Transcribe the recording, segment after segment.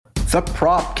The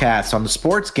Propcast on the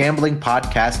Sports Gambling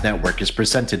Podcast Network is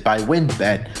presented by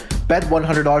WynnBET. Bet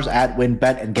 $100 at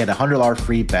WynnBET and get a $100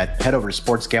 free bet. Head over to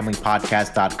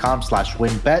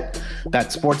sportsgamblingpodcast.com/WynnBET.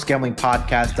 That's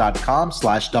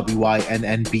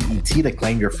sportsgamblingpodcast.com/WYNNBET to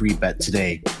claim your free bet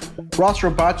today. Roster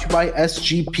brought to you by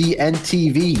SGPN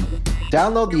TV.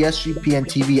 Download the SGPN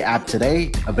TV app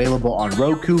today. Available on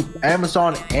Roku,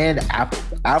 Amazon, and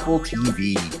Apple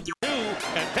TV.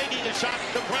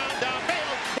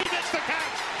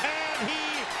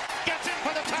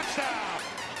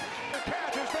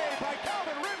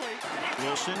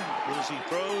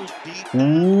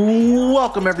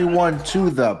 Welcome everyone to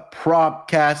the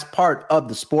Propcast, part of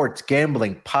the Sports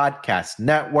Gambling Podcast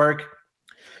Network.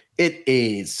 It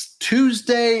is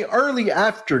Tuesday, early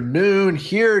afternoon,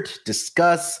 here to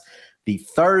discuss the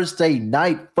Thursday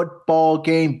night football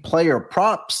game player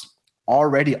props.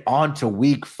 Already on to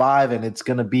week 5, and it's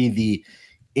going to be the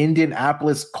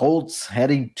Indianapolis Colts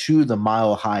heading to the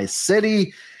Mile High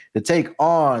City to take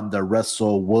on the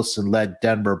Russell Wilson-led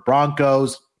Denver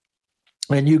Broncos.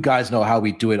 And you guys know how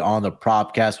we do it on the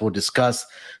Propcast. We'll discuss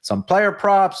some player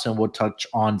props, and we'll touch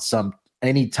on some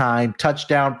anytime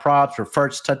touchdown props or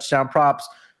first touchdown props,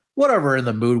 whatever in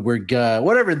the mood we're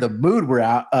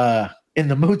out, in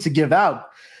the mood to give out.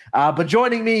 But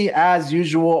joining me as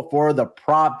usual for the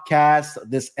Propcast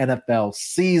this NFL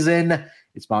season,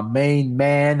 it's my main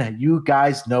man. You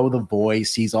guys know the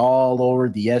voice. He's all over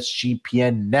the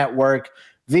SGPN network,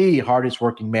 the hardest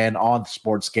working man on the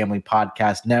Sports Gambling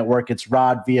Podcast Network. It's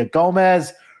Rod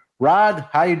Villagomez. Rod,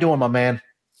 how you doing, my man?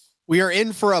 We are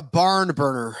in for a barn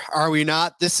burner, are we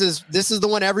not? This is the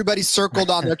one everybody circled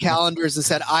on their calendars and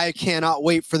said, I cannot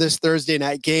wait for this Thursday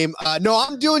night game. No,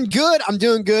 I'm doing good. And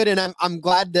I'm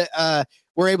glad that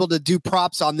we're able to do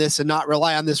props on this and not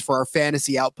rely on this for our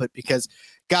fantasy output, because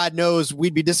God knows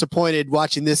we'd be disappointed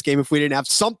watching this game if we didn't have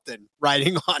something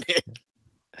riding on it.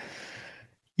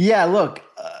 Yeah, look,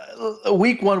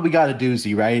 week 1, we got a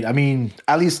doozy, right? I mean,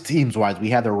 at least teams-wise, we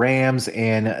had the Rams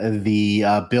and the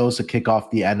Bills to kick off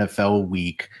the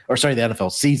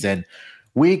NFL season.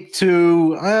 Week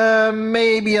 2,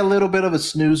 maybe a little bit of a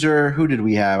snoozer. Who did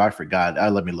we have? I forgot.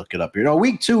 Let me look it up here. No,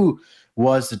 week 2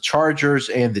 was the Chargers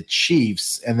and the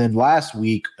Chiefs. And then last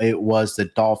week, it was the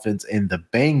Dolphins and the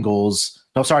Bengals.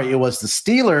 No, sorry, it was the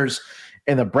Steelers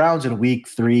and the Browns in week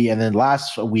 3. And then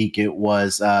last week, it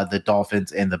was the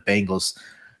Dolphins and the Bengals.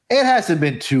 It hasn't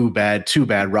been too bad,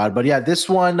 Rod. But yeah, this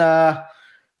one, I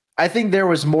think there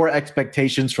was more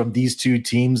expectations from these two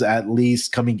teams, at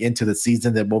least coming into the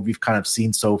season, than what we've kind of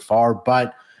seen so far.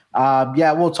 But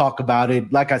yeah, we'll talk about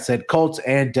it. Like I said, Colts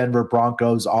and Denver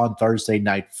Broncos on Thursday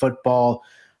Night Football,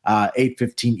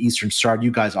 8:15 Eastern start.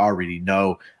 You guys already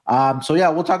know. So yeah,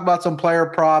 we'll talk about some player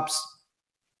props,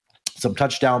 some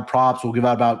touchdown props. We'll give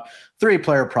out about 3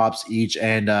 player props each.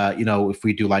 And, if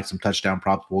we do like some touchdown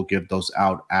props, we'll give those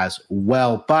out as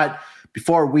well. But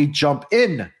before we jump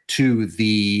in to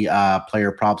the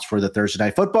player props for the Thursday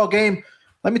night football game,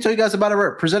 let me tell you guys about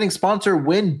our presenting sponsor,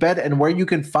 WynnBET, and where you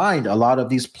can find a lot of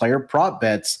these player prop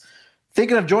bets.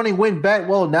 Thinking of joining WynnBET?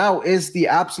 Well, now is the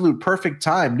absolute perfect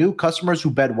time. New customers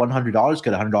who bet $100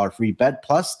 get a $100 free bet.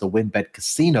 Plus, the WynnBET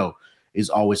Casino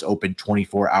is always open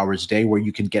 24 hours a day, where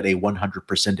you can get a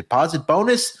 100% deposit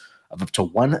bonus of up to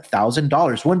 $1,000.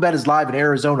 WynnBET is live in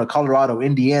Arizona, Colorado,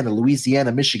 Indiana,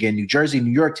 Louisiana, Michigan, New Jersey,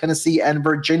 New York, Tennessee, and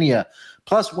Virginia.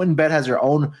 Plus, WynnBET has their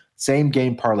own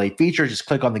same-game parlay feature. Just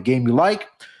click on the game you like,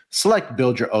 select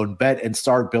build your own bet, and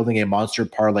start building a monster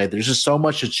parlay. There's just so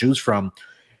much to choose from.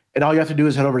 And all you have to do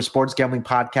is head over to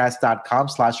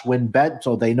sportsgamblingpodcast.com/WynnBET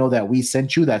so they know that we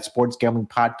sent you. That's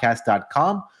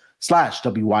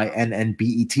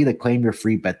sportsgamblingpodcast.com/WYNNBET to claim your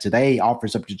free bet today.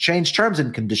 Offers up to change. Terms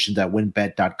and conditions at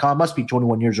wynnbet.com. Must be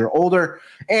 21 years or older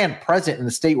and present in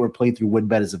the state where playthrough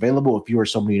WynnBET is available. If you or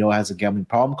someone you know has a gambling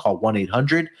problem, call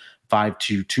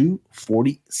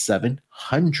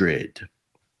 1-800-522-4700.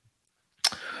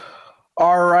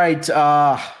 All right,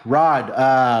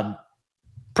 Rod.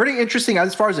 Pretty interesting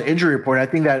as far as the injury report. I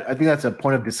think that's a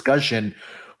point of discussion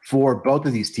for both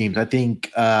of these teams. I think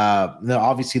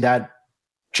obviously that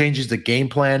changes the game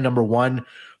plan, number one,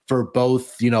 for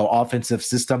both, offensive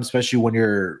systems, especially when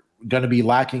you're going to be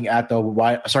lacking at the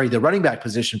running back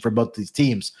position for both these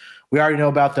teams. We already know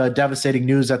about the devastating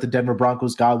news that the Denver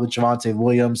Broncos got with Javonte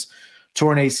Williams,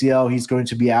 torn ACL. He's going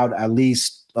to be out at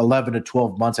least 11 to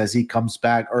 12 months as he comes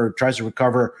back or tries to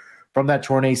recover from that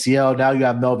torn ACL. Now you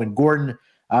have Melvin Gordon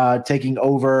taking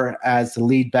over as the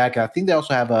lead back. I think they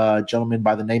also have a gentleman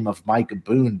by the name of Mike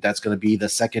Boone that's going to be the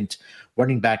second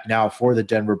running back now for the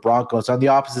Denver Broncos. On the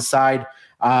opposite side,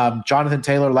 Jonathan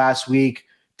Taylor last week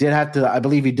did have to, I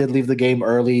believe he did leave the game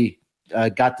early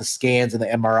got the scans and the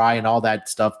MRI and all that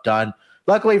stuff done.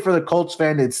 Luckily for the Colts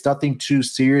fan, it's nothing too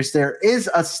serious. There is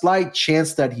a slight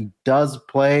chance that he does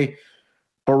play.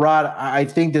 But Rod, I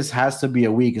think this has to be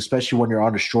a week, especially when you're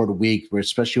on a short week,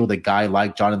 especially with a guy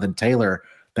like Jonathan Taylor,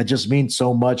 that just means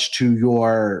so much to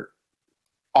your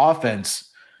offense,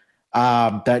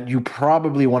 that you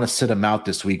probably want to sit him out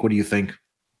this week. What do you think?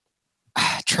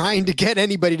 Trying to get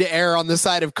anybody to err on the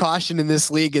side of caution in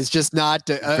this league is just not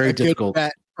very difficult,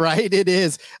 bet, right? It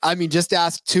is. I mean, just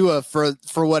ask Tua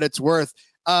for what it's worth.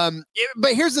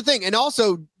 But here's the thing, and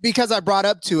also because I brought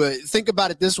up Tua, think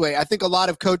about it this way. I think a lot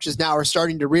of coaches now are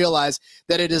starting to realize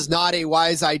that it is not a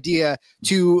wise idea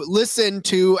to listen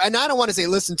to, and I don't want to say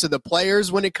listen to the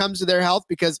players when it comes to their health,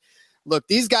 because look,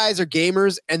 these guys are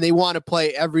gamers and they want to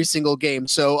play every single game.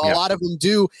 So a lot of them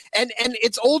do, and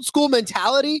it's old school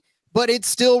mentality, but it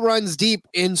still runs deep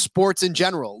in sports in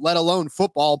general, let alone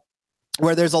football,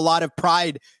 where there's a lot of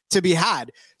pride to be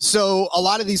had. So a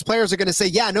lot of these players are going to say,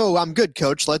 yeah, no, I'm good,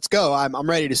 coach. Let's go. I'm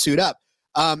ready to suit up.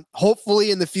 Hopefully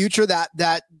in the future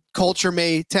that culture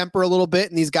may temper a little bit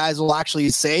and these guys will actually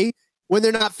say when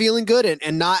they're not feeling good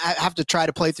and not have to try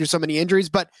to play through so many injuries.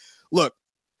 But look,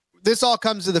 this all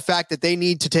comes to the fact that they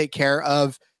need to take care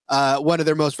of one of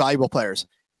their most valuable players.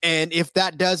 And if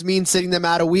that does mean sitting them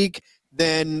out a week,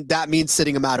 then that means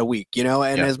sitting them out a week, you know,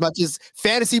 and as much as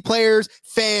fantasy players,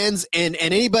 fans, and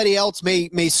anybody else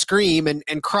may scream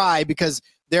and cry because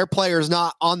their player is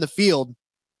not on the field,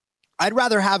 I'd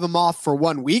rather have him off for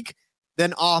 1 week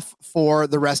than off for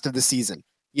the rest of the season,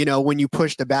 you know, when you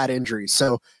pushed a bad injury.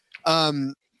 So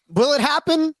will it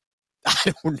happen?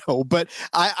 I don't know, but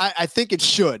I think it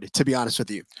should, to be honest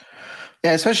with you.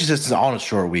 Yeah, especially since it's on a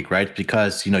short week, right?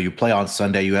 Because, you know, you play on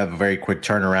Sunday, you have a very quick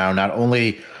turnaround. Not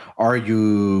only are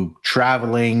you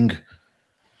traveling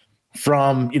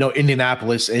from, you know,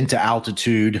 Indianapolis into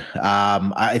altitude,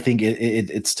 I think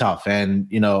it's tough. And,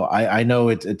 you know, I know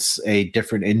it's a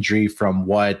different injury from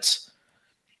what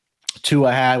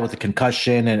Tua had with the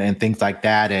concussion and things like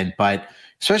that. But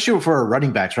especially for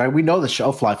running backs, right? We know the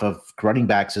shelf life of running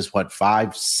backs is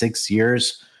 5-6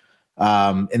 years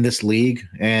in this league.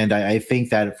 And I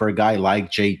think that for a guy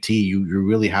like JT, you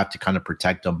really have to kind of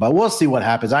protect him. But we'll see what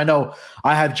happens. I know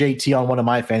I have JT on one of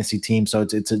my fantasy teams, so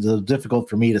it's a little difficult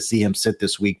for me to see him sit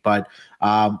this week. But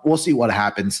we'll see what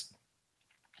happens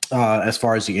as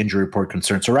far as the injury report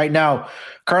concerned. So right now,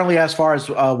 currently, as far as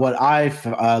what I've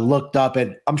looked up,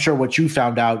 and I'm sure what you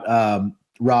found out,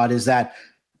 Rod, is that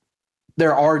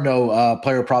there are no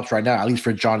player props right now, at least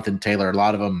for Jonathan Taylor. A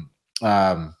lot of them,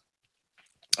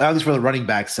 at least for the running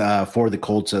backs for the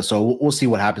Colts. So we'll see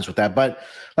what happens with that. But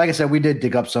like I said, we did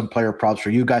dig up some player props for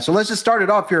you guys. So let's just start it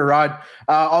off here, Rod.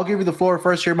 I'll give you the floor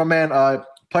first here, my man.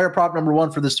 Player prop number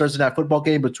one for this Thursday night football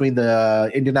game between the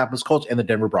Indianapolis Colts and the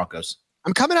Denver Broncos.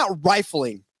 I'm coming out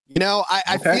rifling. You know,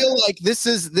 I feel like this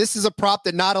is a prop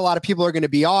that not a lot of people are going to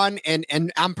be on, and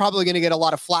I'm probably going to get a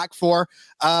lot of flack for,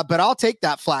 but I'll take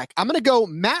that flack. I'm going to go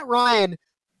Matt Ryan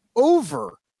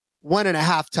over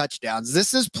 1.5 touchdowns.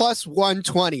 This is plus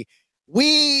 120.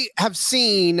 We have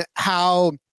seen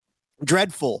how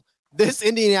dreadful this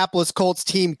Indianapolis Colts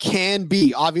team can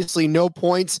be. Obviously, no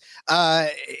points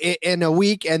in a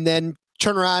week and then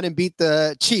turn around and beat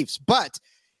the Chiefs. But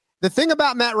the thing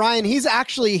about Matt Ryan, he's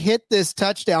actually hit this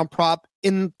touchdown prop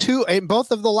in both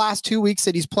of the last 2 weeks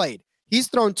that he's played. He's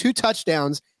thrown 2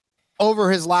 touchdowns over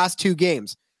his last 2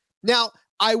 games. Now,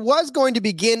 I was going to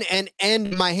begin and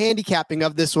end my handicapping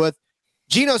of this with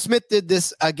Geno Smith did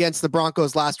this against the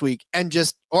Broncos last week and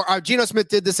Geno Smith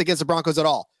did this against the Broncos at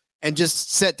all and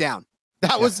just sit down.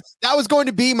 That was going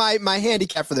to be my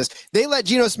handicap for this. They let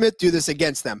Geno Smith do this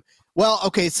against them. Well,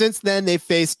 okay, since then they've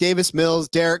faced Davis Mills,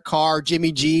 Derek Carr,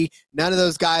 Jimmy G. None of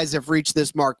those guys have reached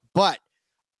this mark. But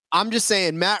I'm just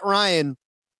saying Matt Ryan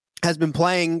has been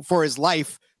playing for his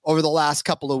life over the last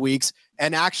couple of weeks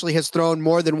and actually has thrown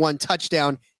more than 1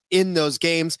 touchdown in those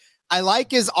games. I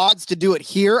like his odds to do it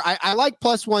here. I like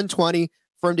plus 120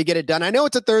 for him to get it done. I know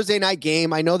it's a Thursday night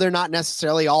game. I know they're not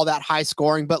necessarily all that high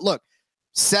scoring, but look,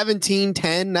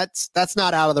 17-10, that's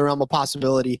not out of the realm of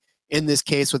possibility in this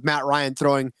case with Matt Ryan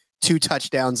throwing 2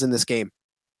 touchdowns in this game.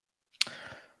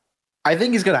 I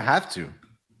think he's going to have to,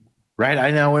 right?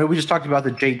 I know we just talked about the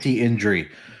JT injury.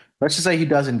 Let's just say he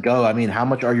doesn't go. I mean, how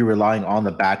much are you relying on the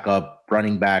backup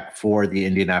running back for the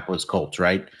Indianapolis Colts,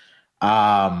 right?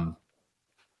 And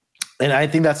I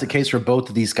think that's the case for both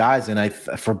of these guys, and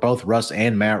for both Russ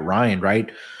and Matt Ryan,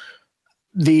 right?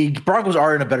 The Broncos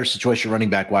are in a better situation running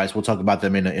back wise. We'll talk about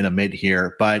them in a mid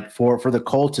here, but for the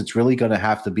Colts, it's really going to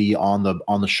have to be on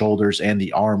the shoulders and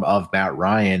the arm of Matt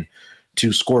Ryan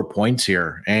to score points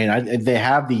here. And they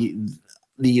have the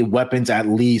the weapons at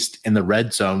least in the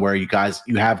red zone, where you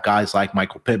have guys like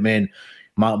Michael Pittman,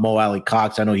 Mo Alley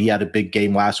Cox. I know he had a big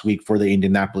game last week for the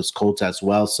Indianapolis Colts as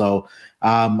well. So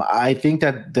I think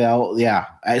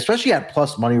that especially at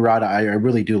plus money, Rod, I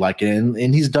really do like it.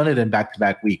 And he's done it in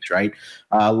back-to-back weeks, right?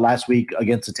 Last week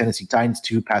against the Tennessee Titans,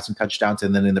 2 passing touchdowns.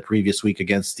 And then in the previous week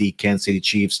against the Kansas City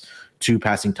Chiefs, 2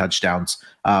 passing touchdowns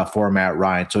for Matt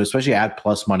Ryan. So especially at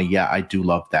plus money, yeah, I do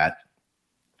love that.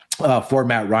 For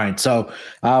Matt Ryan. So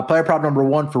player prop number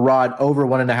 1 for Rod, over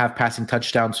 1.5 passing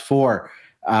touchdowns for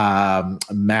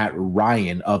Matt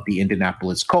Ryan of the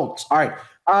Indianapolis Colts. All right.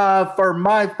 For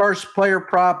my first player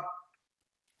prop,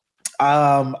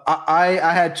 I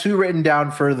had 2 written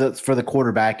down for the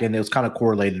quarterback, and it was kind of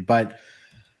correlated, but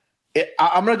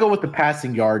I'm going to go with the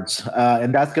passing yards,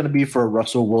 and that's going to be for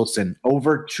Russell Wilson,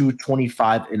 over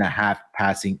 225.5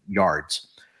 passing yards.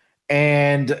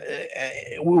 And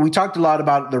we talked a lot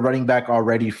about the running back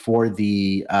already for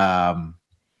the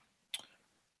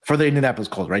Indianapolis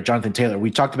Colts, right? Jonathan Taylor.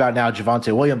 We talked about now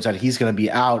Javonte Williams, that he's going to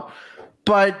be out.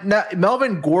 But now,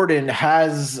 Melvin Gordon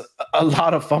has a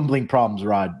lot of fumbling problems,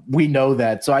 Rod. We know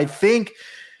that. So I think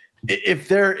if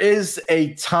there is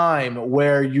a time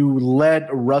where you let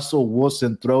Russell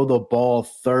Wilson throw the ball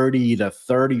 30 to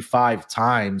 35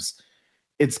 times,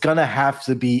 it's going to have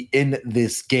to be in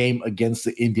this game against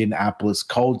the Indianapolis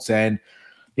Colts. And,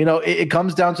 it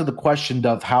comes down to the question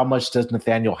of how much does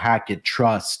Nathaniel Hackett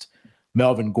trust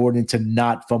Melvin Gordon to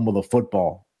not fumble the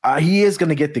football. He is going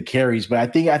to get the carries, but I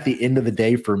think at the end of the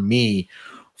day, for me,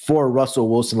 for Russell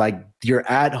Wilson, like, you're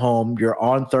at home, you're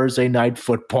on Thursday Night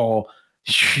Football,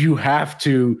 you have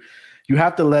to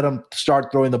let him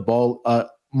start throwing the ball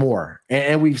more.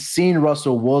 And we've seen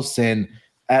Russell Wilson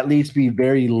at least be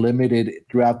very limited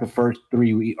throughout the first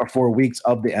 3 or 4 weeks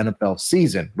of the NFL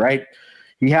season, right?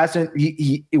 He hasn't.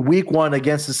 He week 1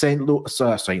 against the Seattle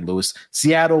Seahawks,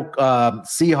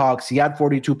 he had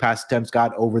 42 pass attempts,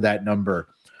 got over that number.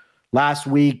 Last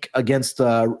week against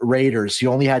the Raiders, he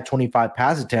only had 25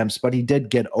 pass attempts, but he did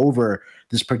get over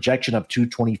this projection of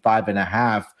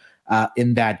 225.5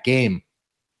 in that game.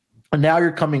 And now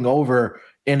you're coming over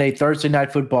in a Thursday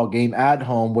Night Football game at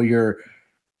home where your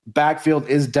backfield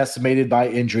is decimated by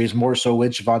injuries, more so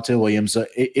with Javonte Williams,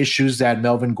 issues that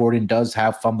Melvin Gordon does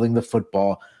have fumbling the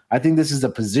football. I think this is a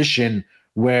position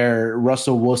where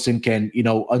Russell Wilson can,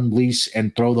 unleash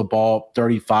and throw the ball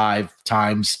 35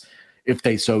 times if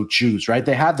they so choose, right?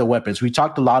 They have the weapons. We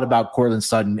talked a lot about Courtland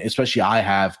Sutton, especially I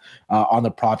have on the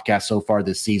Propcast so far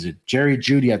this season. Jerry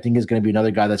Jeudy, I think, is going to be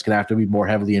another guy that's going to have to be more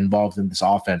heavily involved in this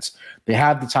offense. They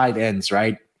have the tight ends,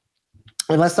 right?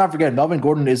 And let's not forget, Melvin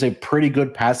Gordon is a pretty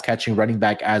good pass-catching running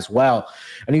back as well.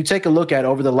 And you take a look at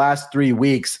over the last 3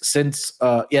 weeks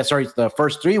the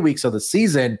first 3 weeks of the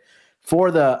season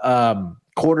for the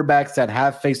quarterbacks that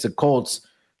have faced the Colts,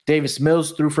 Davis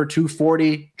Mills threw for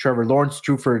 240, Trevor Lawrence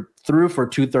threw for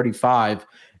 235,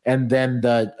 and then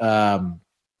the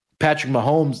Patrick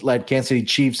Mahomes led Kansas City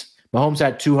Chiefs. Mahomes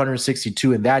had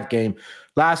 262 in that game.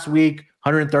 Last week,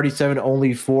 137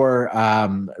 only for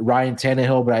Ryan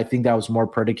Tannehill, but I think that was more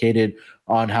predicated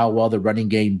on how well the running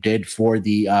game did for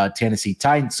the Tennessee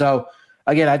Titans. So,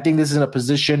 again, I think this is a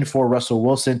position for Russell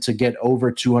Wilson to get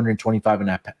over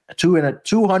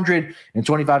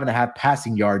 225.5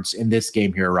 passing yards in this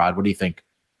game here, Rod. What do you think?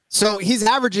 So he's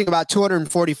averaging about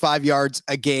 245 yards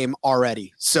a game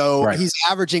already. So He's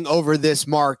averaging over this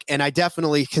mark, and I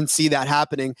definitely can see that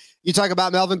happening. You talk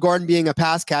about Melvin Gordon being a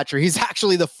pass catcher. He's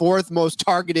actually the 4th most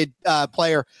targeted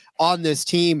player on this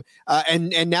team.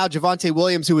 And now Javonte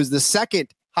Williams, who is the 2nd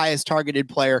highest targeted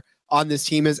player on this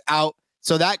team, is out.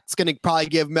 So that's going to probably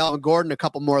give Melvin Gordon a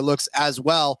couple more looks as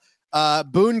well.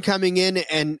 Boone coming in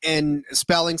and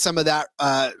spelling some of that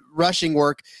rushing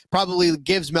work probably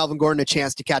gives Melvin Gordon a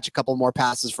chance to catch a couple more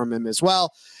passes from him as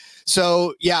well.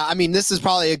 So, yeah, I mean, this is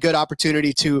probably a good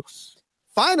opportunity to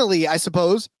finally, I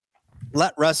suppose,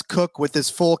 let Russ cook with his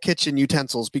full kitchen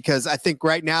utensils, because I think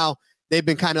right now they've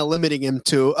been kind of limiting him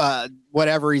to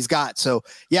whatever he's got. So,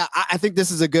 yeah, I think this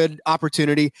is a good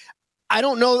opportunity. I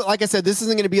don't know. Like I said, this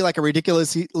isn't going to be like a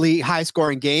ridiculously high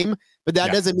scoring game, but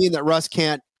that doesn't mean that Russ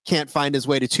can't find his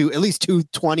way to at least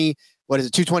 220. What is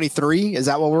it? 223? Is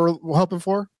that what we're hoping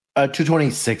for?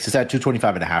 226. It's at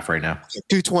 225.5 right now.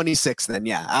 226 then.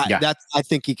 Yeah. I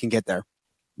think he can get there.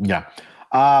 Yeah.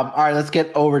 All right, let's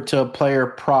get over to player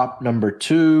prop number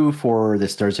 2 for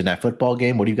this Thursday Night Football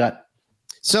game. What do you got?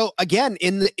 So again,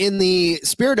 in the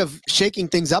spirit of shaking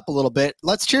things up a little bit,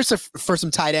 let's cheers for some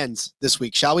tight ends this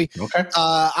week, shall we? Okay.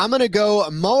 I'm going to go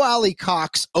Mo Alley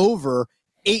Cox over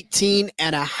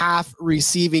 18.5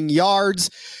 receiving yards.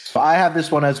 So I have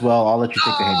this one as well. I'll let you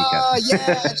take the handicap.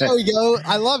 Yeah, there we go.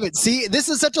 I love it. See, this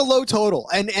is such a low total.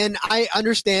 And I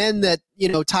understand that,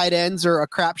 tight ends are a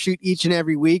crapshoot each and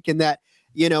every week, and that,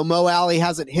 Mo Alley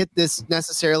hasn't hit this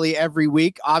necessarily every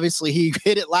week. Obviously, he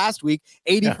hit it last week,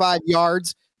 85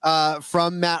 yards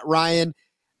from Matt Ryan.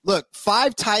 Look,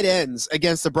 5 tight ends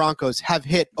against the Broncos have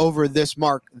hit over this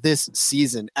mark this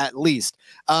season, at least.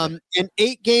 In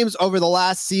 8 games over the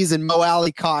last season, Mo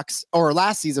Alley-Cox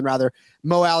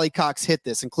hit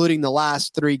this, including the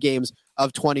last 3 games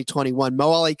of 2021.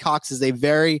 Mo Alley-Cox is a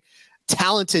very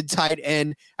talented tight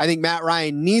end. I think Matt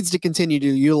Ryan needs to continue to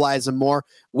utilize him more.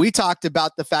 We talked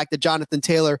about the fact that Jonathan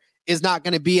Taylor is not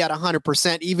going to be at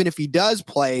 100%, even if he does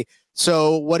play.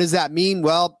 So what does that mean?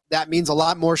 Well, that means a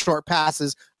lot more short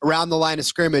passes around the line of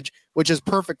scrimmage, which is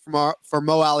perfect for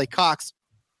Mo Alley-Cox.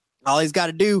 All he's got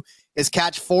to do is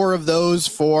catch 4 of those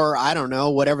for, I don't know,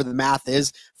 whatever the math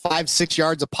is, 5-6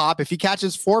 yards a pop. If he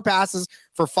catches 4 passes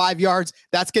for 5 yards,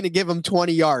 that's going to give him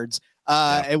 20 yards,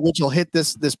 which will hit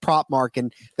this prop mark.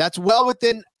 And that's well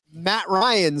within Matt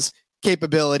Ryan's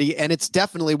capability, and it's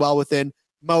definitely well within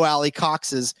Mo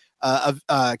Alley-Cox's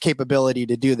capability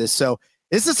to do this. So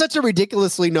this is such a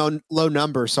ridiculously low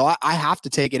number, so I have to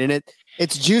take it. And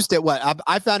it's juiced at what?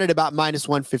 I found it about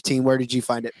 -115. Where did you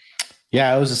find it?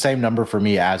 Yeah, it was the same number for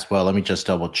me as well. Let me just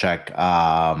double check.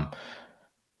 I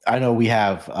know we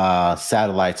have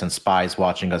satellites and spies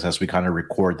watching us as we kind of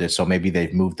record this, so maybe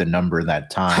they've moved the number in that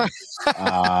time.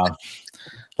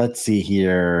 Let's see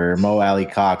here. Mo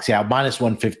Alley-Cox. Yeah,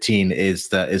 -115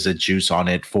 is a juice on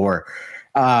it for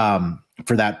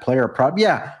that player prop.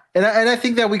 Yeah. And I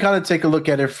think that we kind of take a look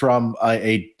at it from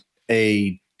a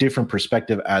different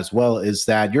perspective as well, is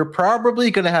that you're probably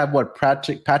going to have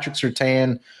Patrick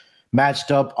Surtain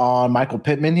matched up on Michael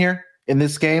Pittman here in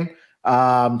this game.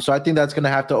 So I think that's going to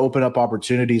have to open up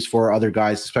opportunities for other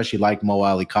guys, especially like Mo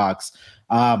Alley-Cox.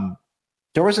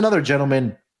 There was another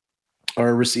gentleman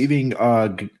or receiver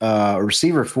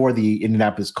for the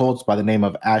Indianapolis Colts by the name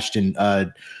of Ashton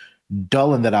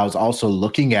Dulin that I was also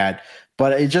looking at.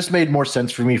 But it just made more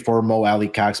sense for me for Mo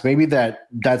Alley-Cox. Maybe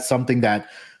that's something that,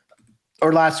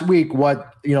 or last week,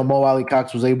 what Mo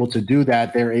Alley-Cox was able to do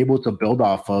that they're able to build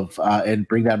off of and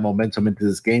bring that momentum into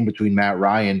this game between Matt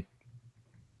Ryan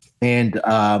and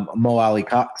Mo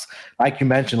Alley-Cox. Like you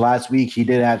mentioned last week, he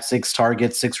did have 6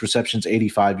 targets, 6 receptions,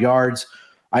 85 yards.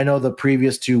 I know the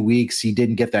previous 2 weeks he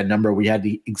didn't get that number. We had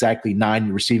exactly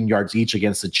 9 receiving yards each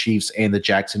against the Chiefs and the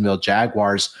Jacksonville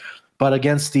Jaguars. But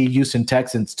against the Houston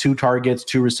Texans, 2 targets,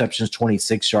 2 receptions,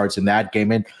 26 yards in that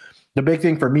game. And the big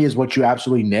thing for me is what you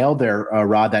absolutely nailed there,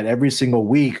 Rod, that every single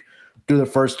week through the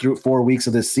first 4 weeks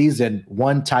of this season,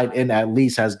 one tight end at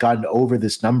least has gotten over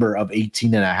this number of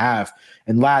 18.5.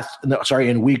 And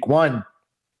in week 1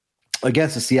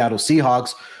 against the Seattle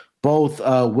Seahawks, both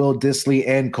Will Dissly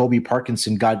and Kobe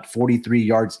Parkinson got 43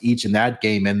 yards each in that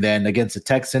game. And then against the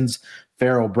Texans,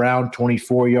 Pharaoh Brown,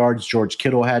 24 yards. George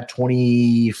Kittle had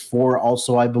 24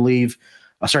 also, I believe.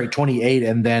 28.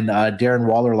 And then Darren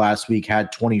Waller last week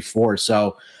had 24.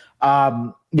 So,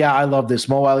 I love this.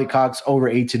 Mo Alley-Cox over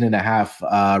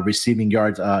 18.5 receiving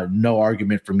yards. No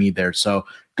argument for me there. So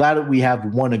glad that we have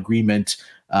one agreement.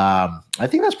 I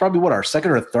think that's probably our second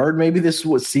or third maybe this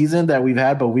season that we've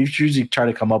had, but we usually try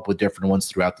to come up with different ones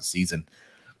throughout the season.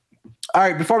 All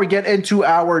right, before we get into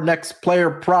our next player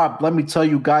prop, let me tell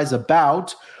you guys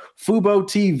about Fubo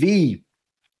TV.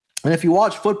 And if you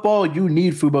watch football, you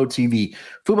need Fubo TV.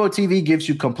 Fubo TV gives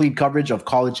you complete coverage of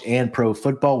college and pro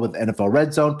football with NFL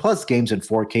Red Zone, plus games in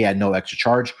 4K at no extra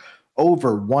charge.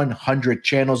 Over 100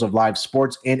 channels of live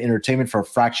sports and entertainment for a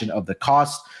fraction of the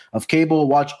cost of cable.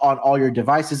 Watch on all your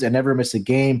devices and never miss a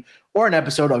game or an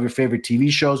episode of your favorite TV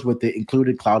shows with the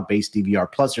included cloud-based DVR.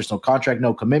 Plus, there's no contract,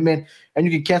 no commitment, and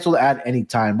you can cancel at any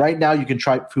time. Right now, you can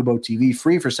try Fubo TV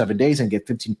free for 7 days and get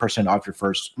 15% off your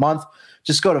first month.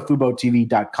 Just go to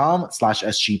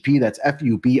FuboTV.com/SGP. That's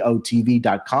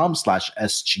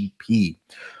FUBOTV.com/SGP.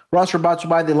 Ross, we're about to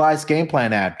buy the Elias Game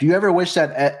Plan app. Do you ever wish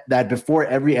that before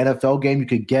every NFL game you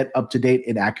could get up-to-date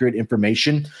and accurate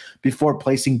information before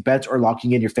placing bets or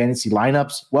locking in your fantasy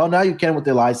lineups? Well, now you can with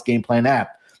the Elias Game Plan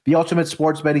app, the ultimate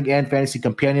sports betting and fantasy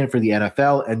companion for the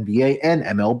NFL, NBA, and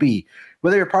MLB.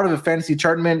 Whether you're part of a fantasy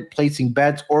tournament, placing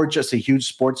bets, or just a huge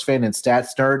sports fan and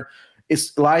stats nerd,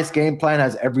 Elias Game Plan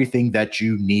has everything that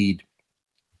you need.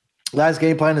 Elias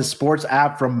Game Plan is a sports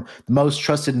app from the most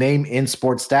trusted name in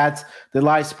sports stats, the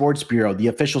Elias Sports Bureau, the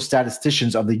official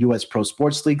statisticians of the U.S. Pro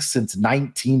Sports League since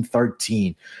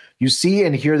 1913. You see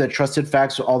and hear the trusted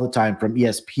facts all the time from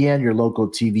ESPN, your local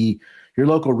TV your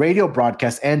local radio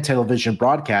broadcast and television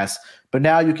broadcast. But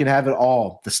now you can have it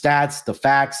all, the stats, the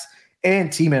facts,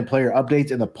 and team and player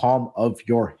updates in the palm of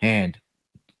your hand.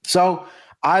 So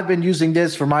I've been using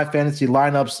this for my fantasy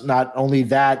lineups. Not only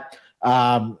that,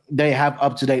 they have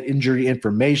up-to-date injury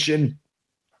information.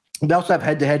 They also have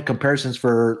head-to-head comparisons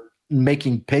for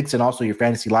making picks and also your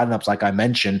fantasy lineups, like I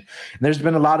mentioned. And there's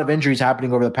been a lot of injuries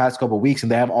happening over the past couple of weeks,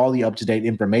 and they have all the up-to-date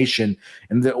information,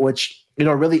 and which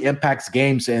really impacts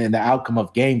games and the outcome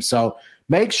of games. So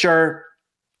make sure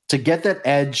to get that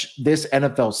edge this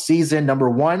NFL season. Number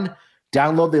one,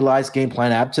 download the Elias Game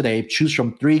Plan app today. Choose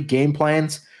from 3 game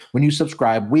plans when you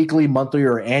subscribe weekly, monthly,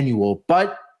 or annual.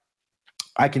 But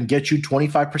I can get you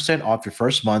 25% off your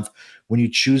first month when you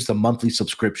choose the monthly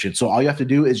subscription. So all you have to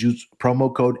do is use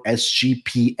promo code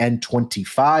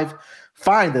SGPN25.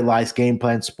 Find the Elias Game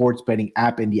Plan sports betting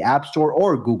app in the App Store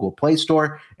or Google Play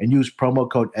Store and use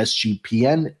promo code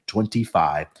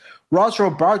SGPN25. We're also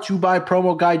brought to you by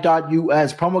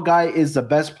PromoGuy.us. PromoGuy is the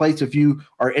best place if you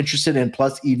are interested in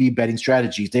plus EV betting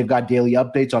strategies. They've got daily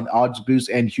updates on odds boosts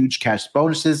and huge cash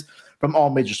bonuses from all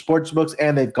major sports books,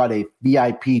 and they've got a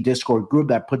VIP Discord group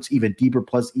that puts even deeper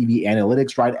plus EV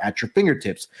analytics right at your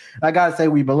fingertips. And I gotta say,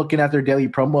 we've been looking at their daily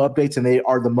promo updates, and they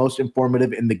are the most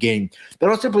informative in the game. They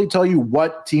don't simply tell you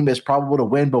what team is probable to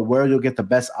win, but where you'll get the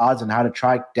best odds and how to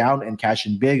track down and cash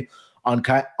in big on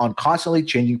constantly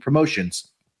changing promotions.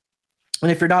 And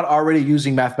if you're not already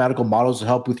using mathematical models to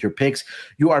help with your picks,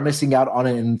 you are missing out on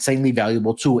an insanely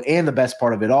valuable tool. And the best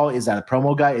part of it all is that a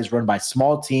Promo Guy is run by a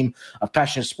small team of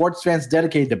passionate sports fans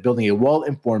dedicated to building a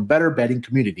well-informed, better betting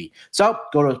community. So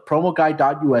go to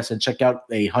promoguy.us and check out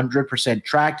a 100%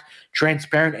 tracked,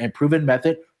 transparent, and proven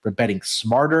method for betting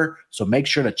smarter. So make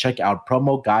sure to check out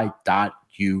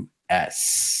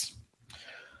promoguy.us.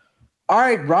 All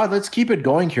right, Rod, let's keep it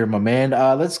going here, my man.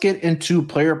 Let's get into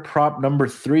player prop number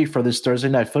 3 for this Thursday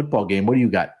night football game. What do you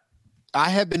got? I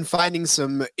have been finding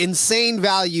some insane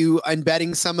value in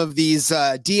betting some of these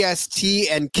DST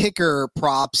and kicker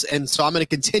props, and so I'm going to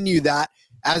continue that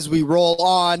as we roll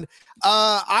on.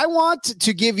 I want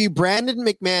to give you Brandon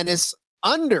McManus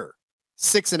under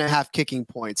 6.5 kicking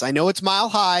points. I know it's mile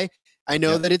high. I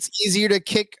know that it's easier to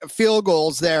kick field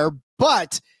goals there,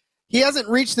 but he hasn't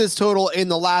reached this total in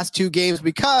the last 2 games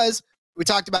because we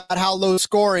talked about how low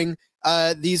scoring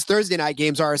these Thursday night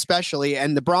games are, especially,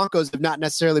 and the Broncos have not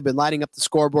necessarily been lighting up the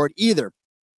scoreboard either.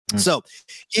 So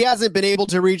he hasn't been able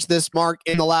to reach this mark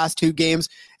in the last 2 games.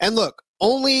 And look,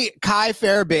 only Kai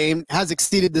Fairbairn has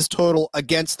exceeded this total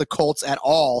against the Colts at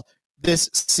all this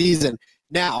season.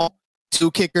 Now,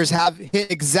 2 kickers have hit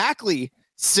exactly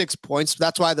 6 points.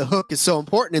 That's why the hook is so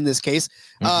important in this case.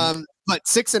 But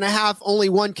 6.5, only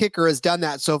 1 kicker has done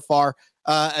that so far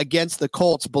against the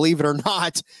Colts, believe it or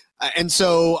not. And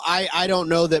so I don't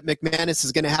know that McManus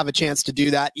is going to have a chance to do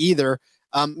that either.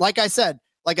 Like I said,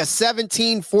 like a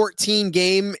 17-14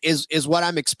 game is what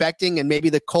I'm expecting. And maybe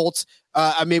the Colts,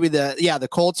 the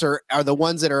Colts are the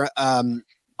ones that are on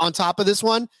top of this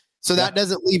one. So that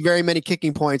doesn't leave very many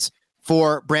kicking points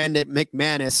for Brandon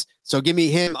McManus. So give me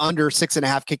him under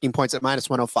 6.5 kicking points at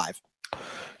 -105.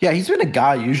 Yeah, he's been a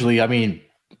guy usually,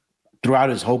 throughout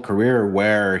his whole career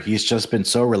where he's just been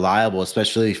so reliable,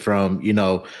 especially from,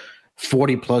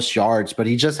 40 plus yards, but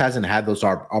he just hasn't had those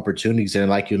opportunities.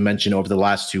 And like you mentioned, over the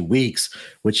last 2 weeks,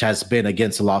 which has been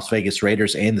against the Las Vegas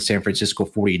Raiders and the San Francisco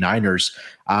 49ers,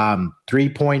 3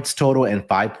 points total and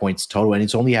 5 points total. And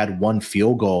he's only had 1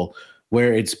 field goal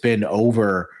where it's been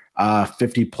over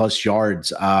 50 plus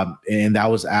yards. And that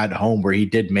was at home where he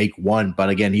did make 1, but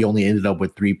again, he only ended up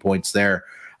with 3 points there.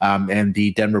 And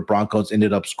the Denver Broncos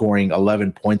ended up scoring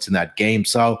 11 points in that game.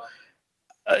 So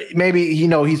maybe,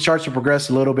 he starts to progress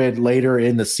a little bit later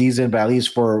in the season, but at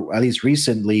least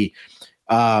recently,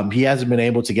 he hasn't been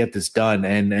able to get this done.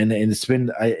 And it's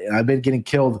been, I've been getting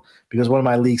killed because one of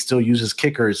my leagues still uses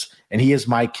kickers, and he is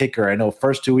my kicker. I know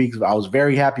first 2 weeks I was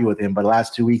very happy with him, but the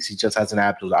last 2 weeks he just hasn't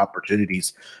had those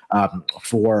opportunities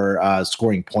for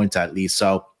scoring points at least.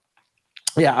 So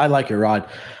yeah, I like it, Rod.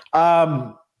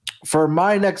 For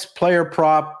my next player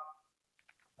prop,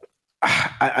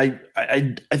 I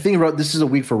think this is a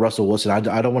week for Russell Wilson.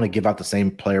 I don't want to give out the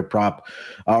same player prop,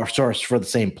 or source for the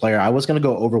same player. I was going to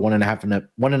go over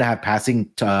 1.5 passing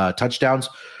touchdowns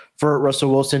for Russell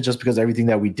Wilson, just because everything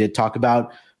that we did talk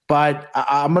about. But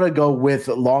I'm going to go with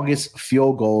longest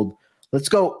field goal. Let's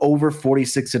go over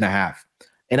 46.5.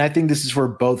 And I think this is for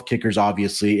both kickers,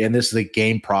 obviously, and this is a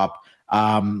game prop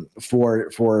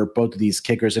for both of these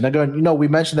kickers. And again, we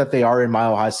mentioned that they are in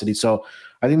Mile High City, so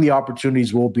I think the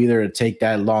opportunities will be there to take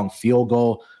that long field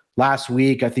goal. Last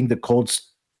week, I think the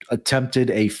Colts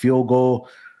attempted a field goal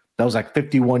that was like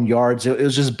 51 yards. It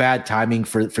was just bad timing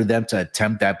for them to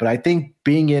attempt that. But I think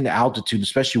being in altitude,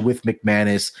 especially with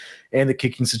McManus and the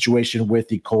kicking situation with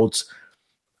the Colts,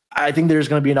 I think there's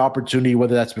going to be an opportunity,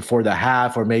 whether that's before the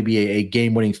half or maybe a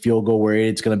game-winning field goal where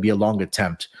it's going to be a long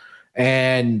attempt.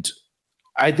 And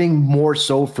I think more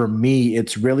so for me,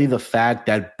 it's really the fact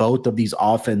that both of these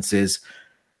offenses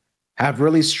have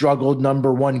really struggled,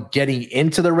 number one, getting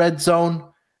into the red zone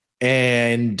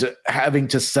and having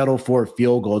to settle for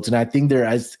field goals. And I think there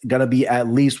is going to be at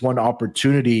least one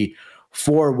opportunity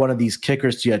for one of these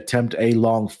kickers to attempt a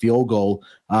long field goal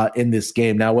in this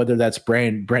game. Now, whether that's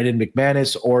Brandon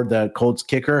McManus or the Colts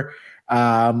kicker,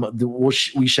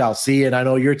 we shall see. And I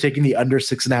know you're taking the under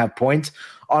 6.5 points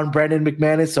on Brandon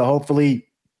McManus. So hopefully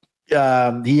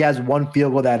he has one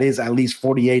field goal that is at least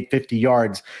 48, 50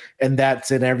 yards. And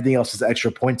that's it. Everything else is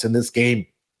extra points in this game.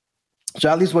 So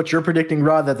at least what you're predicting,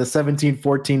 Rod, that the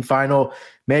 17-14 final,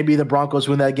 maybe the Broncos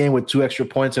win that game with 2 extra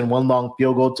points and 1 long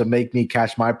field goal to make me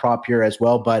cash my prop here as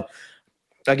well. But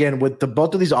again, with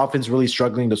both of these offenses really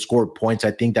struggling to score points,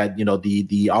 I think that,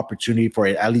 the opportunity for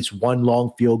at least 1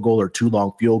 long field goal or 2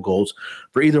 long field goals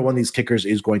for either one of these kickers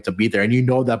is going to be there. And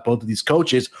that both of these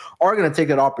coaches are going to take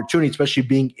that opportunity, especially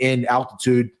being in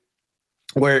altitude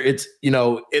where it's,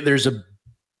 there's a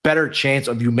better chance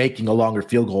of you making a longer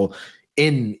field goal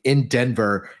in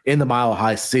Denver, in the Mile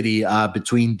High City,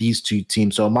 between these two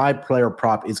teams. So my player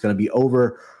prop is going to be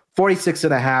over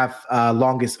 46.5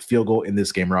 longest field goal in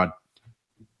this game, Rod.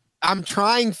 I'm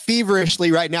trying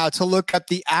feverishly right now to look up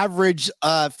the average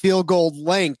field goal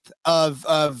length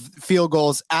of field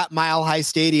goals at Mile High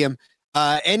Stadium.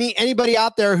 Anybody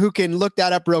out there who can look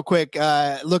that up real quick,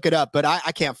 look it up, but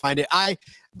I can't find it.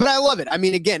 But I love it. I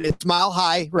mean, again, it's Mile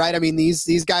High, right? I mean,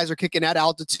 these guys are kicking at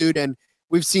altitude, and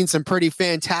we've seen some pretty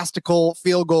fantastical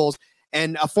field goals,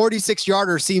 and a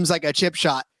 46-yarder seems like a chip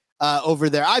shot over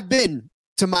there. I've been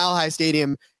to Mile High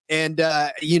Stadium, and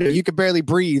you could barely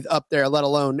breathe up there, let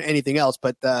alone anything else,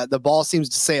 but the ball seems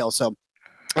to sail. So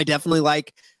I definitely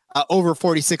like over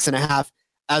 46.5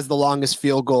 as the longest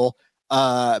field goal.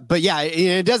 But yeah,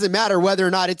 it doesn't matter whether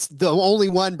or not it's the only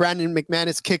one Brandon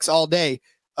McManus kicks all day.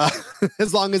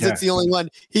 As long as it's the only one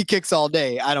he kicks all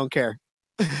day, I don't care.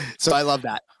 So I love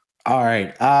that. All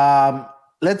right.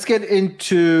 Let's get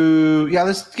into,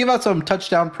 let's give out some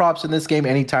touchdown props in this game.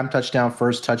 Anytime touchdown,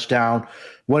 first touchdown,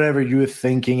 whatever you're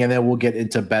thinking. And then we'll get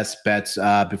into best bets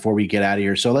before we get out of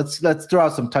here. So let's throw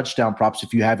out some touchdown props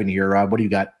if you have any here, Rob. What do you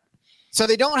got? So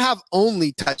they don't have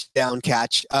only touchdown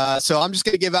catch. So I'm just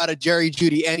going to give out a Jerry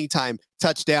Jeudy anytime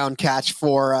touchdown catch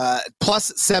for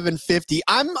plus 750.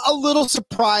 I'm a little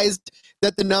surprised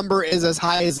that the number is as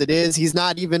high as it is. He's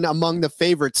not even among the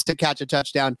favorites to catch a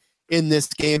touchdown in this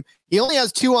game. He only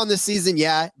has 2 on this season,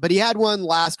 but he had 1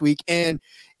 last week. And,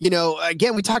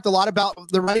 again, we talked a lot about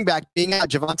the running back being out,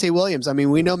 Javonte Williams. I mean,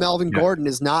 we know Melvin Gordon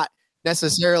is not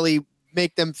necessarily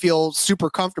make them feel super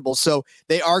comfortable. So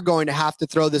they are going to have to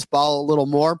throw this ball a little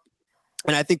more.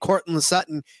 And I think Courtland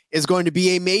Sutton is going to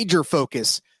be a major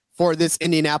focus for this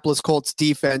Indianapolis Colts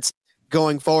defense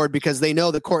going forward, because they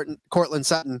know that Courtland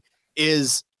Sutton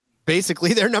is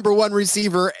basically their number 1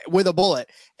 receiver with a bullet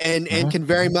and can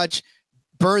very much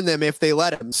burn them if they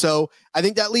let him. So I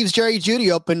think that leaves Jerry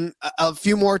Jeudy open a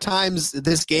few more times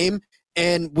this game.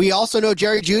 And we also know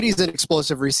Jerry Jeudy's an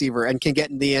explosive receiver and can get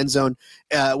in the end zone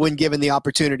when given the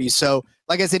opportunity. So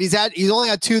like I said, he's only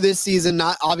had 2 this season,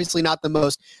 obviously not the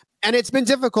most. And it's been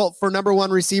difficult for number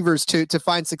 1 receivers to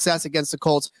find success against the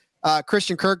Colts.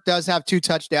 Christian Kirk does have 2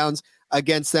 touchdowns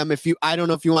against them. I don't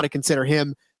know if you want to consider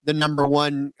him the number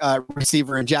 1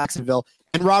 receiver in Jacksonville.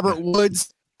 And Robert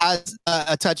Woods has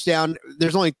a touchdown.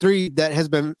 There's only 3 that has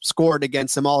been scored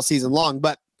against them all season long.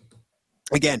 But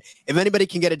again, if anybody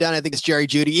can get it done, I think it's Jerry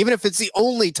Jeudy. Even if it's the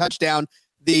only touchdown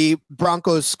the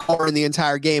Broncos score in the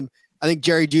entire game, I think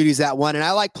Jerry Jeudy's that one. And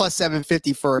I like plus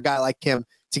 750 for a guy like him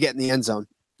to get in the end zone.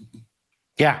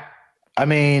 Yeah. I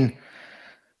mean,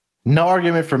 no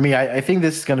argument for me. I think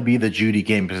this is going to be the Jeudy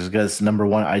game because number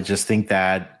one, I just think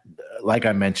that, like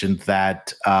I mentioned,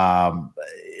 that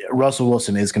Russell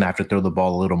Wilson is going to have to throw the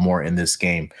ball a little more in this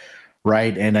game,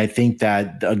 right? And I think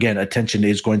that, again, attention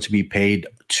is going to be paid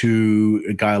to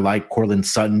a guy like Courtland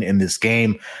Sutton in this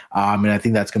game. And I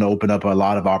think that's going to open up a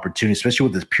lot of opportunities, especially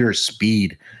with the pure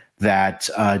speed that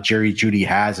Jerry Jeudy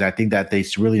has. And I think that they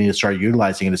really need to start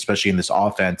utilizing it, especially in this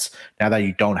offense, now that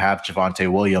you don't have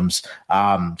Javonte Williams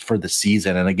for the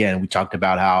season. And again, we talked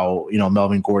about how,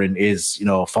 Melvin Gordon is,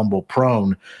 fumble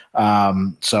prone.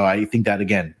 So I think that,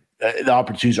 again, the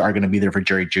opportunities are going to be there for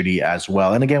Jerry Jeudy as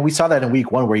well. And again, we saw that in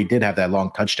week 1 where he did have that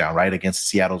long touchdown, right, against the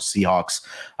Seattle Seahawks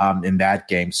in that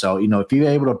game. So, if you're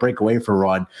able to break away for a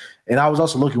run, and I was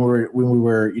also looking when we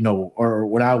were, or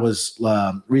when I was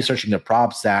researching the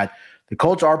props, that the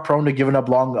Colts are prone to giving up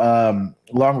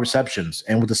long receptions.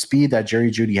 And with the speed that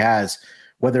Jerry Jeudy has,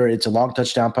 whether it's a long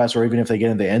touchdown pass or even if they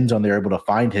get in the end zone, they're able to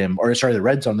find him, the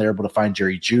red zone, they're able to find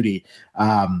Jerry Jeudy.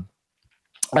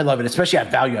 I love it, especially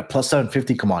at value at plus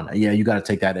 750. Come on. Yeah, you got to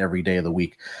take that every day of the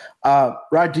week.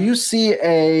 Rod, do you see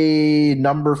a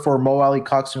number for Mo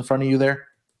Alie-Cox in front of you there?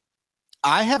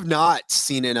 I have not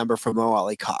seen a number for Mo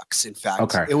Alie-Cox. In fact,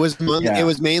 okay. It was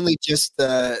mainly just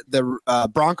the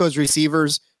Broncos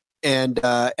receivers and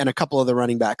a couple of the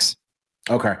running backs.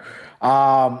 Okay.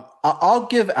 I'll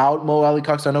give out Mo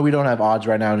Alie-Cox. I know we don't have odds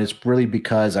right now, and it's really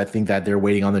because I think that they're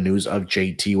waiting on the news of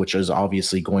JT, which is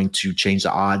obviously going to change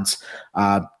the odds.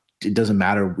 It doesn't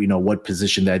matter, what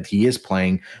position that he is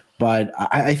playing. But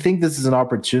I think this is an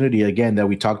opportunity, again, that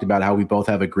we talked about how we both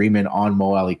have agreement on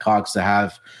Mo Alie-Cox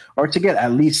to get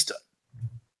at least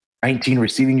 19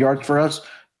 receiving yards for us.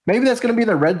 Maybe that's going to be in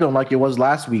the red zone like it was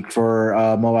last week for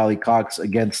Mo Alie-Cox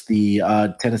against the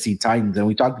Tennessee Titans. And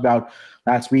we talked about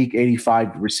last week,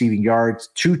 85 receiving yards,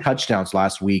 2 touchdowns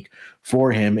last week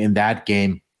for him in that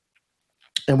game.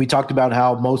 And we talked about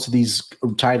how most of these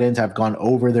tight ends have gone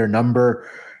over their number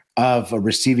of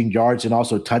receiving yards and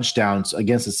also touchdowns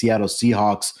against the Seattle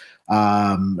Seahawks.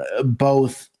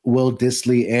 Both Will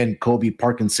Dissly and Kobe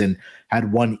Parkinson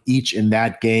had one each in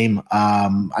that game.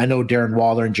 I know Darren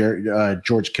Waller and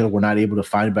George Kittle were not able to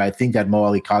find it, but I think that Mo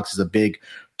Alie-Cox is a big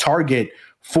target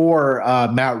for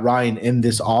Matt Ryan in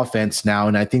this offense now.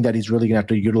 And I think that he's really going to have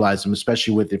to utilize him,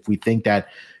 especially if we think that,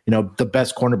 the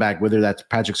best cornerback, whether that's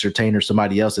Patrick Surtain or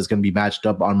somebody else, is going to be matched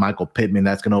up on Michael Pittman.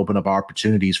 That's going to open up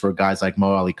opportunities for guys like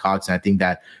Mo Alie-Cox. And I think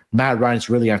that Matt Ryan's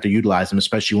really going to have to utilize him,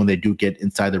 especially when they do get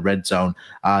inside the red zone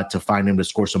to find him to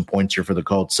score some points here for the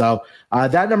Colts. So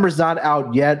that number's not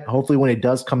out yet. Hopefully when it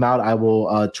does come out, I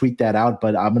will tweet that out,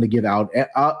 but I'm going to give out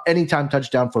anytime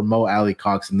touchdown for Mo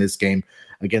Alie-Cox in this game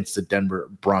against the Denver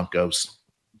Broncos.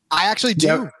 I actually do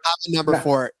have a number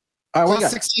for it. All right,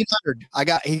 plus 1,600.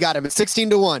 He got him at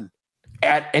 16-1.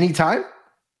 At any time?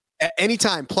 At any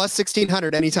time. Plus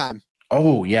 1,600 anytime.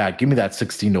 Oh, yeah. Give me that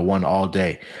 16-1 all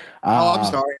day. I'm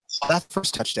sorry. That's the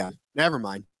first touchdown. Never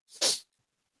mind.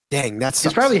 Dang, that's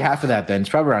it's probably half of that then. It's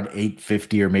probably around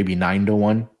 850 or maybe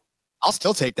 9-1. I'll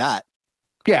still take that.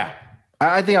 Yeah.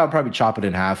 I think I'll probably chop it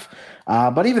in half.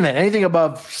 But even then, anything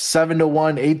above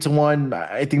 7-1, 8-1,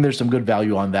 I think there's some good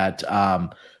value on that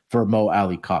for Mo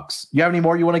Alie-Cox. You have any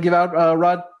more you want to give out,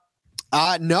 Rod?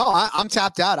 No, I'm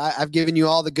tapped out. I've given you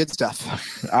all the good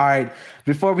stuff. All right.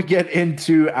 Before we get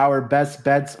into our best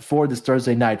bets for this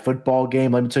Thursday night football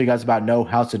game, let me tell you guys about No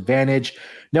House Advantage.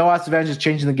 No House Advantage is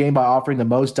changing the game by offering the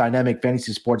most dynamic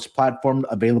fantasy sports platform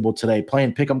available today. Play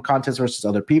in pick'em contests versus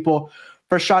other people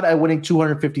for a shot at winning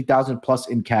 $250,000 plus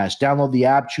in cash. Download the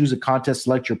app, choose a contest,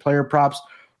 select your player props,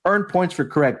 earn points for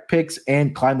correct picks,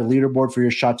 and climb the leaderboard for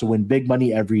your shot to win big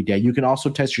money every day. You can also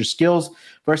test your skills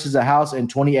versus a house and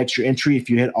 20 extra entry if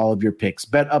you hit all of your picks.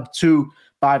 Bet up to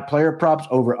 5 player props,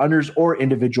 over-unders, or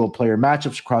individual player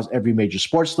matchups across every major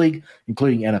sports league,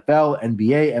 including NFL,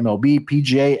 NBA, MLB,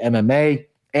 PGA, MMA,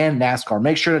 and NASCAR.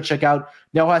 Make sure to check out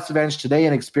No House Advantage today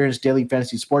and experience daily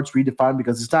fantasy sports redefined,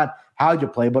 because it's not how you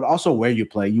play, but also where you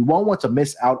play. You won't want to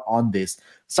miss out on this.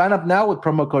 Sign up now with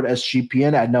promo code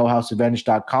SGPN at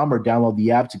nohouseadvantage.com or download the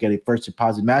app to get a first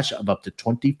deposit match of up to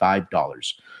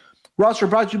 $25. Ross, we're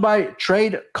brought to you by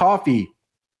Trade Coffee.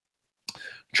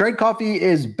 Trade Coffee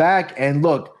is back, and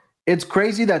look, it's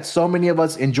crazy that so many of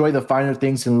us enjoy the finer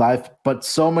things in life, but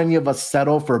so many of us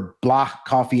settle for black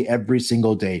coffee every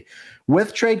single day.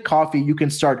 With Trade Coffee, you can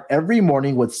start every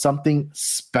morning with something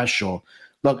special.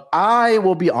 Look, I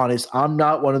will be honest, I'm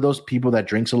not one of those people that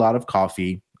drinks a lot of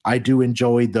coffee. I do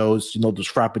enjoy those, those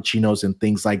frappuccinos and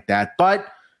things like that. But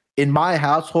in my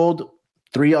household,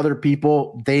 3 other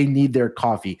people, they need their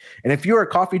coffee. And if you're a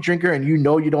coffee drinker and you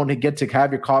don't get to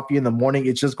have your coffee in the morning,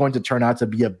 it's just going to turn out to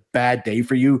be a bad day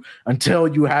for you until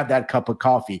you have that cup of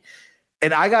coffee.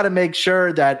 And I got to make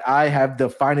sure that I have the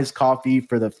finest coffee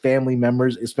for the family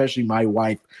members, especially my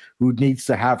wife, who needs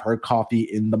to have her coffee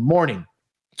in the morning.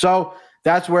 So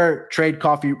that's where Trade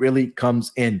Coffee really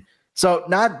comes in. So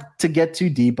not to get too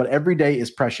deep, but every day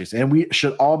is precious, and we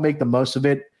should all make the most of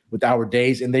it with our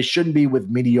days, and they shouldn't be with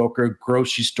mediocre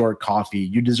grocery store coffee.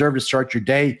 You deserve to start your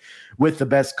day with the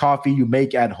best coffee you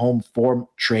make at home from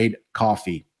Trade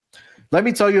Coffee. Let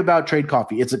me tell you about Trade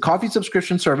Coffee. It's a coffee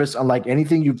subscription service unlike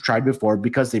anything you've tried before,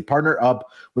 because they partner up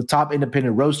with top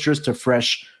independent roasters to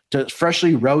fresh to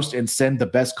freshly roast and send the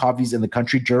best coffees in the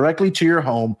country directly to your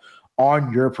home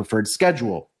on your preferred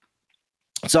schedule.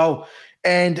 So,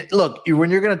 and look,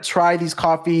 when you're going to try these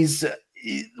coffees,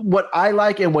 what I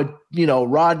like and what,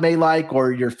 Rod may like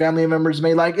or your family members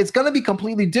may like, it's going to be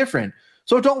completely different.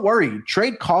 So don't worry.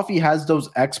 Trade Coffee has those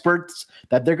experts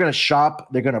that they're going to shop,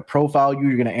 they're going to profile you,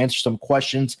 you're going to answer some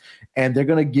questions, and they're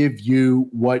going to give you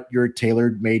what your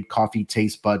tailor-made coffee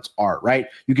taste buds are, right?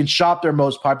 You can shop their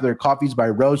most popular coffees by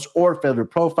roast or favorite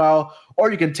profile,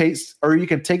 or you can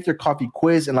take their coffee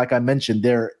quiz, and like I mentioned,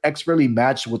 they're expertly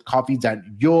matched with coffees that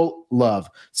you'll love.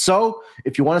 So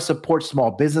if you want to support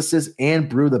small businesses and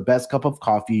brew the best cup of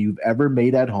coffee you've ever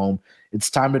made at home,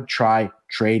 it's time to try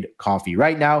Trade Coffee.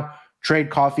 Right now,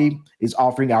 Trade Coffee is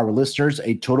offering our listeners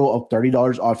a total of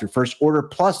 $30 off your first order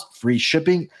plus free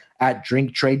shipping at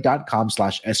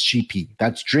drinktrade.com/SGP.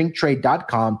 That's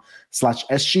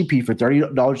drinktrade.com/SGP for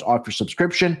 $30 off your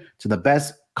subscription to the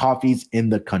best coffees in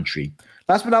the country.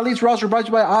 Last but not least, we're also brought to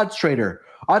you by Odds Trader.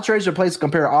 Odds Trader is a place to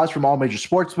compare odds from all major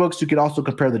sports books. You can also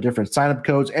compare the different sign-up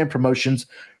codes and promotions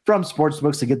from sports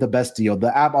books to get the best deal.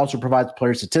 The app also provides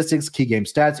player statistics, key game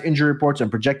stats, injury reports, and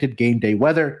projected game day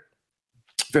weather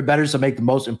for bettors to make the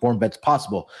most informed bets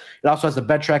possible. It also has a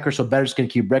bet tracker so bettors can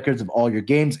keep records of all your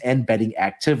games and betting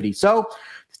activity. So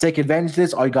to take advantage of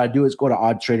this, all you got to do is go to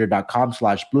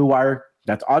oddstrader.com/bluewire.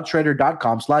 That's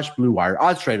oddstrader.com/bluewire.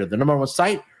 Oddstrader, the number one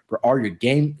site for all your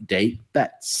game day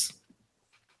bets.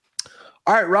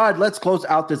 All right, Rod, let's close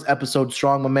out this episode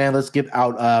strong, my man. Let's give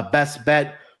out best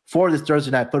bet for this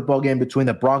Thursday night football game between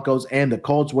the Broncos and the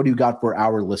Colts. What do you got for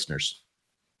our listeners?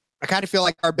 I kind of feel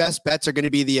like our best bets are going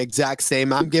to be the exact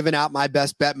same. I'm giving out my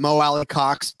best bet, Mo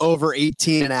Alley-Cox, over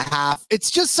 18.5. It's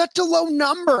just such a low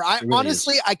number. I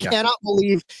cannot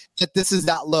believe that this is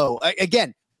that low.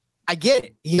 Again, I get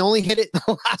it. He only hit it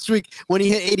last week when he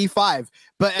hit 85.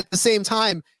 But at the same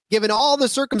time, given all the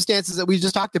circumstances that we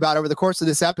just talked about over the course of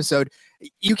this episode,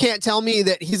 you can't tell me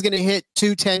that he's going to hit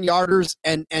 2 10-yarders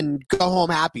and go home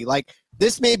happy. Like,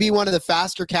 this may be one of the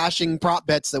faster cashing prop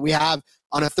bets that we have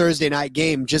on a Thursday night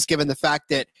game, just given the fact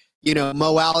that,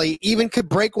 Mo Alley even could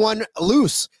break one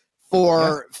loose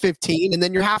for 15, and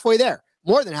then you're halfway there,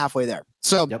 more than halfway there.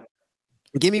 So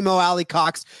give me Mo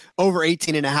Alley-Cox over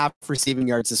 18.5 receiving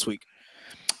yards this week.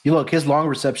 You look, his long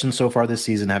receptions so far this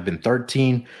season have been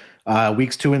 13.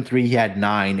 Weeks 2 and 3, he had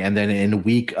 9. And then in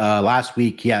last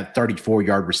week, he had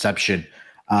 34-yard reception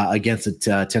against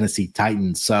the Tennessee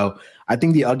Titans. So I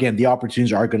think the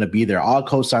opportunities are going to be there. I'll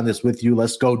co-sign this with you.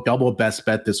 Let's go double best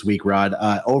bet this week, Rod.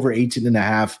 Over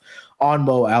 18.5 on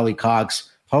Mo Alley-Cox.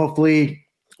 Hopefully,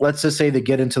 let's just say they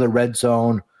get into the red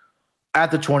zone at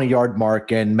the 20-yard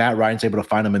mark, and Matt Ryan's able to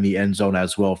find him in the end zone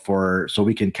as well so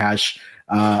we can cash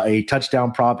a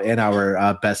touchdown prop and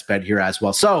our best bet here as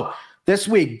well. So this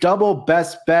week, double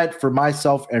best bet for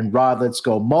myself and Rod. Let's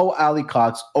go. Mo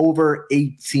Alley-Cox over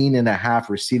 18.5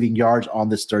 receiving yards on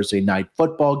this Thursday night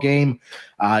football game.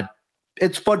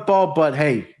 It's football, but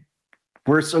hey,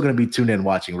 we're still going to be tuned in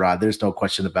watching, Rod. There's no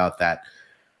question about that.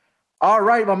 All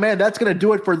right, my man, that's going to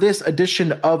do it for this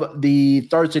edition of the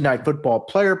Thursday Night Football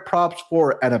player props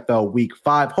for NFL Week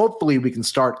 5. Hopefully, we can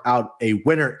start out a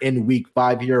winner in Week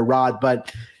 5 here, Rod.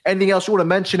 But anything else you want to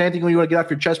mention? Anything you want to get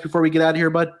off your chest before we get out of here,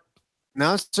 bud?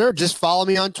 No, sir. Just follow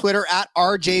me on Twitter at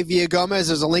RJ Villagomez.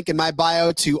 There's a link in my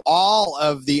bio to all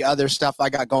of the other stuff I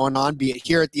got going on, be it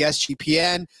here at the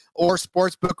SGPN or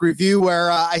Sportsbook Review, where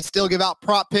I still give out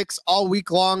prop picks all week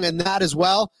long and that as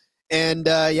well. And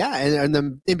and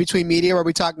the in between media where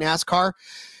we talk NASCAR.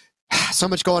 So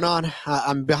much going on.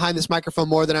 I'm behind this microphone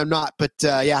more than I'm not, but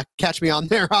catch me on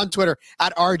there on Twitter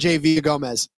at RJ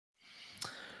Villagomez.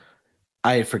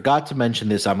 I forgot to mention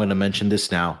this. I'm going to mention this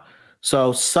now.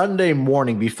 So Sunday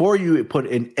morning, before you put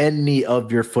in any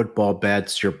of your football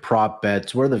bets, your prop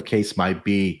bets, where the case might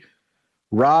be,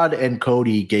 Rod and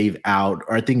Cody gave out,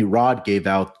 or I think Rod gave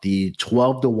out the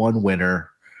 12-1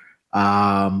 winner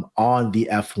on the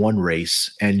F1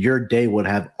 race, and your day would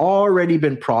have already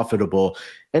been profitable.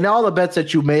 And all the bets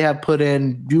that you may have put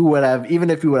in, you would have, even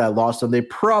if you would have lost them, they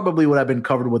probably would have been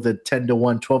covered with a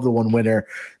 10-1, 12-1 winner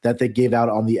that they gave out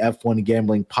on the F1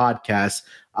 Gambling podcast.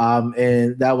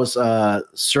 And that was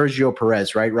Sergio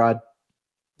Perez, right, Rod?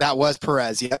 That was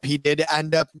Perez. Yep, he did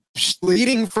end up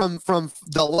leading from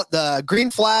the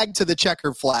green flag to the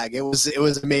checker flag. It was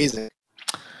amazing.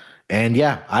 And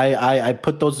yeah, I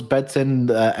put those bets in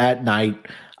at night.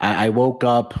 I woke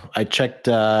up, I checked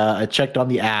on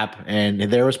the app, and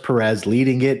there was Perez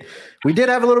leading it. We did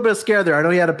have a little bit of scare there. I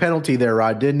know he had a penalty there,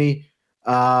 Rod, didn't he?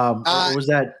 Or was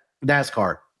that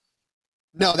NASCAR?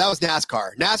 No, that was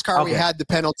NASCAR. NASCAR, we had the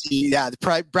penalty. Yeah,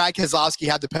 Brad Keselowski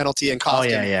had the penalty and cost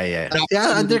him. Yeah,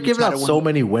 and they're giving out so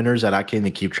many winners that I can't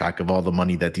even keep track of all the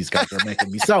money that these guys are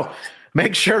making me. So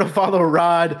make sure to follow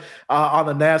Rod on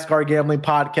the NASCAR Gambling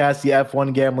Podcast, the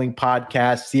F1 Gambling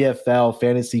Podcast, CFL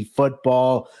Fantasy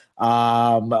Football.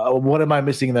 What am I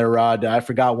missing there, Rod? I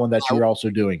forgot one that you were also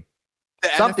doing.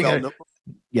 Something. NFL.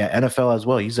 Yeah, NFL as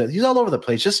well. He's all over the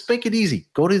place. Just make it easy.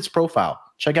 Go to his profile.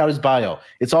 Check out his bio.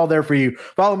 It's all there for you.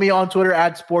 Follow me on Twitter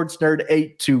at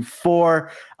SportsNerd824.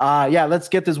 Let's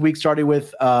get this week started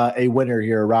with a winner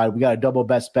here, Rod. We got a double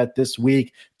best bet this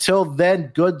week. Till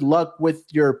then, good luck with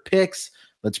your picks.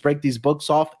 Let's break these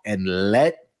books off and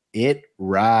let it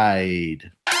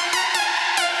ride.